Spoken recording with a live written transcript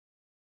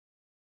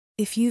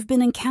If you've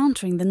been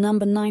encountering the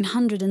number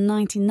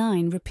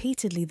 999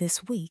 repeatedly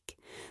this week,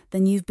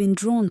 then you've been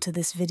drawn to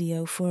this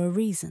video for a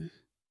reason.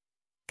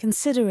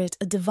 Consider it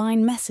a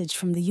divine message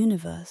from the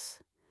universe,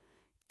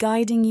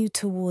 guiding you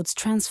towards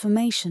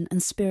transformation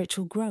and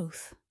spiritual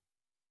growth.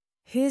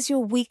 Here's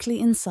your weekly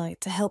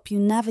insight to help you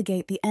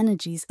navigate the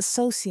energies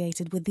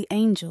associated with the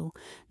angel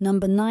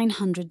number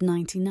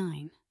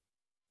 999.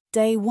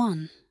 Day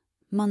 1,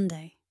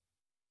 Monday.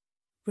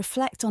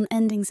 Reflect on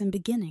endings and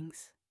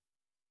beginnings.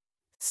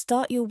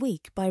 Start your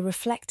week by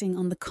reflecting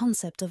on the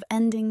concept of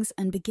endings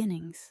and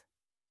beginnings.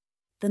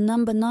 The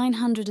number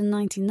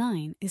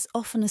 999 is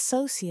often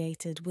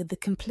associated with the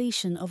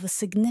completion of a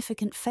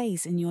significant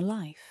phase in your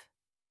life.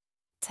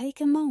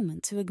 Take a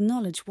moment to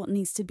acknowledge what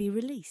needs to be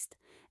released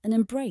and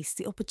embrace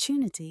the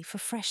opportunity for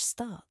fresh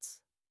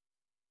starts.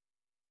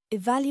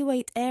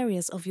 Evaluate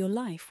areas of your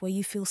life where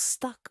you feel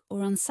stuck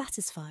or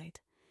unsatisfied,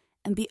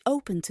 and be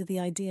open to the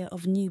idea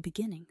of new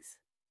beginnings.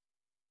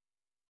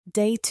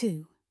 Day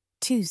 2,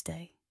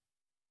 Tuesday.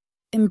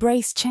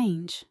 Embrace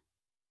change.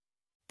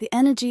 The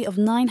energy of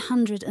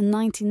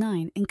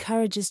 999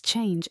 encourages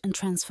change and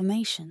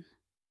transformation.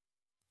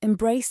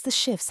 Embrace the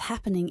shifts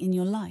happening in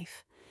your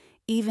life,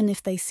 even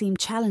if they seem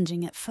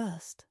challenging at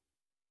first.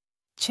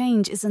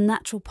 Change is a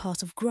natural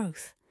part of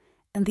growth,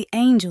 and the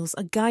angels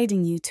are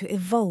guiding you to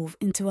evolve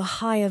into a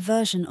higher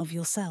version of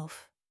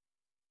yourself.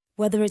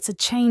 Whether it's a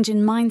change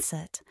in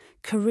mindset,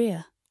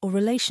 career, or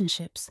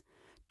relationships,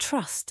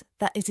 trust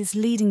that it is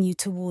leading you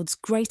towards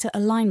greater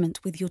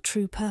alignment with your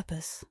true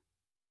purpose.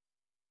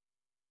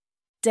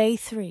 Day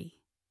 3,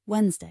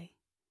 Wednesday.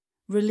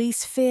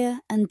 Release fear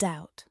and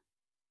doubt.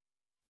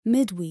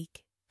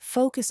 Midweek,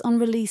 focus on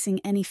releasing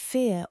any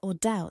fear or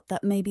doubt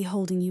that may be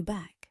holding you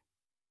back.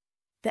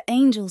 The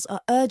angels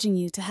are urging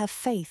you to have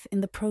faith in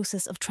the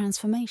process of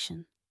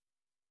transformation.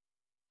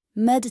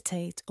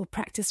 Meditate or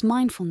practice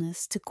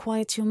mindfulness to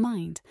quiet your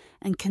mind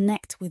and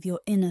connect with your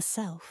inner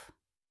self.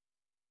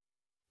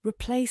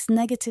 Replace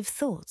negative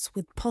thoughts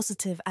with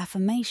positive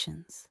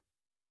affirmations.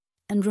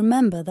 And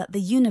remember that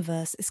the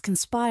universe is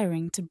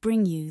conspiring to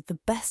bring you the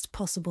best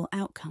possible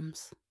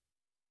outcomes.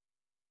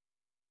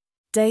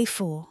 Day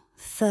 4,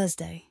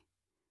 Thursday.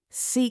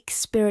 Seek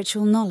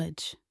spiritual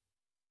knowledge.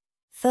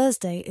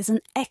 Thursday is an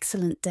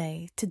excellent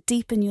day to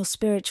deepen your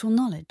spiritual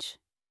knowledge.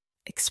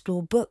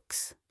 Explore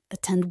books,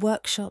 attend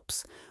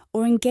workshops,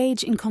 or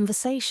engage in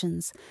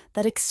conversations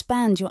that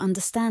expand your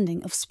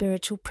understanding of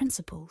spiritual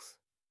principles.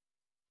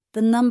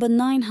 The number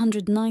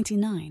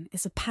 999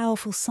 is a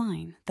powerful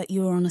sign that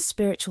you are on a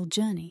spiritual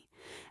journey,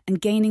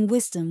 and gaining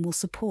wisdom will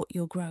support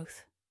your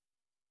growth.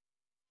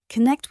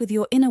 Connect with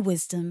your inner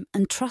wisdom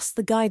and trust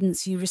the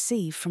guidance you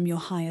receive from your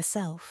higher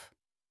self.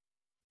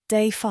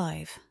 Day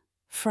 5,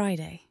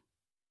 Friday.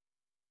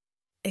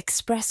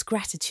 Express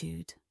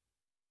gratitude.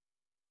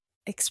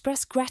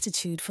 Express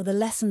gratitude for the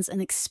lessons and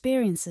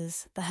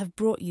experiences that have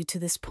brought you to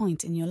this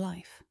point in your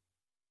life.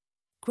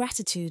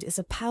 Gratitude is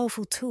a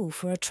powerful tool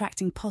for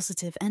attracting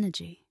positive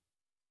energy.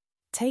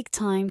 Take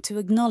time to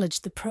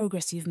acknowledge the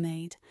progress you've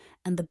made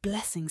and the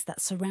blessings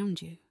that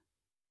surround you.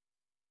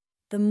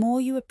 The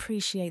more you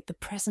appreciate the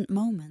present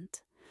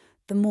moment,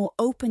 the more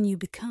open you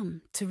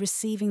become to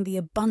receiving the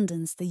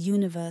abundance the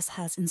universe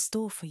has in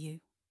store for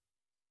you.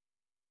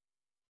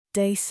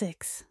 Day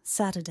 6,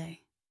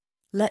 Saturday.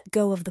 Let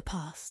go of the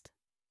past.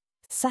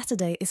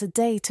 Saturday is a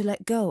day to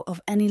let go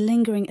of any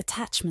lingering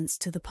attachments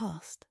to the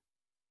past.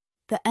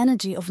 The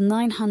energy of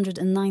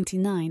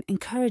 999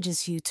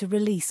 encourages you to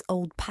release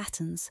old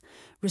patterns,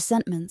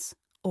 resentments,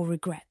 or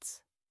regrets.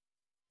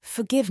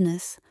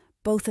 Forgiveness,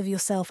 both of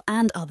yourself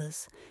and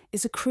others,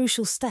 is a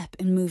crucial step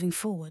in moving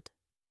forward.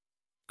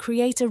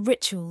 Create a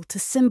ritual to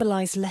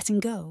symbolize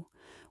letting go,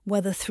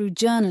 whether through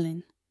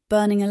journaling,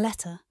 burning a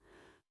letter,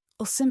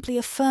 or simply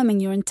affirming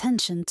your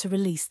intention to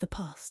release the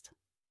past.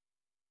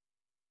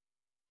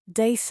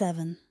 Day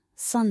 7,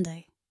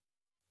 Sunday.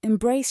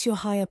 Embrace your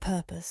higher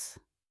purpose.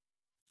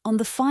 On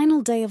the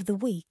final day of the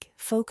week,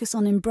 focus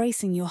on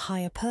embracing your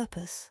higher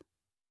purpose.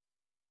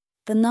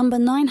 The number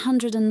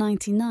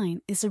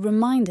 999 is a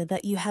reminder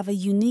that you have a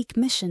unique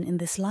mission in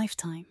this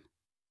lifetime.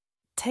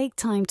 Take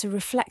time to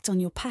reflect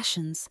on your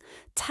passions,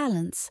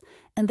 talents,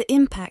 and the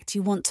impact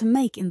you want to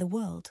make in the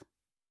world.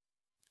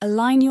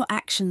 Align your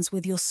actions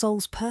with your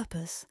soul's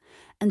purpose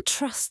and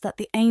trust that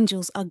the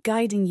angels are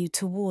guiding you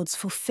towards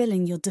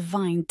fulfilling your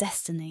divine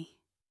destiny.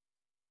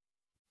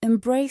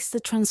 Embrace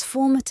the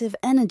transformative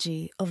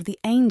energy of the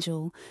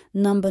angel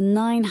number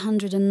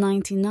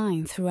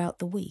 999 throughout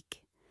the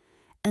week,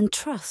 and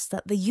trust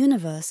that the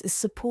universe is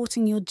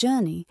supporting your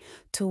journey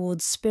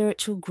towards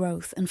spiritual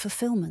growth and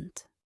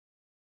fulfillment.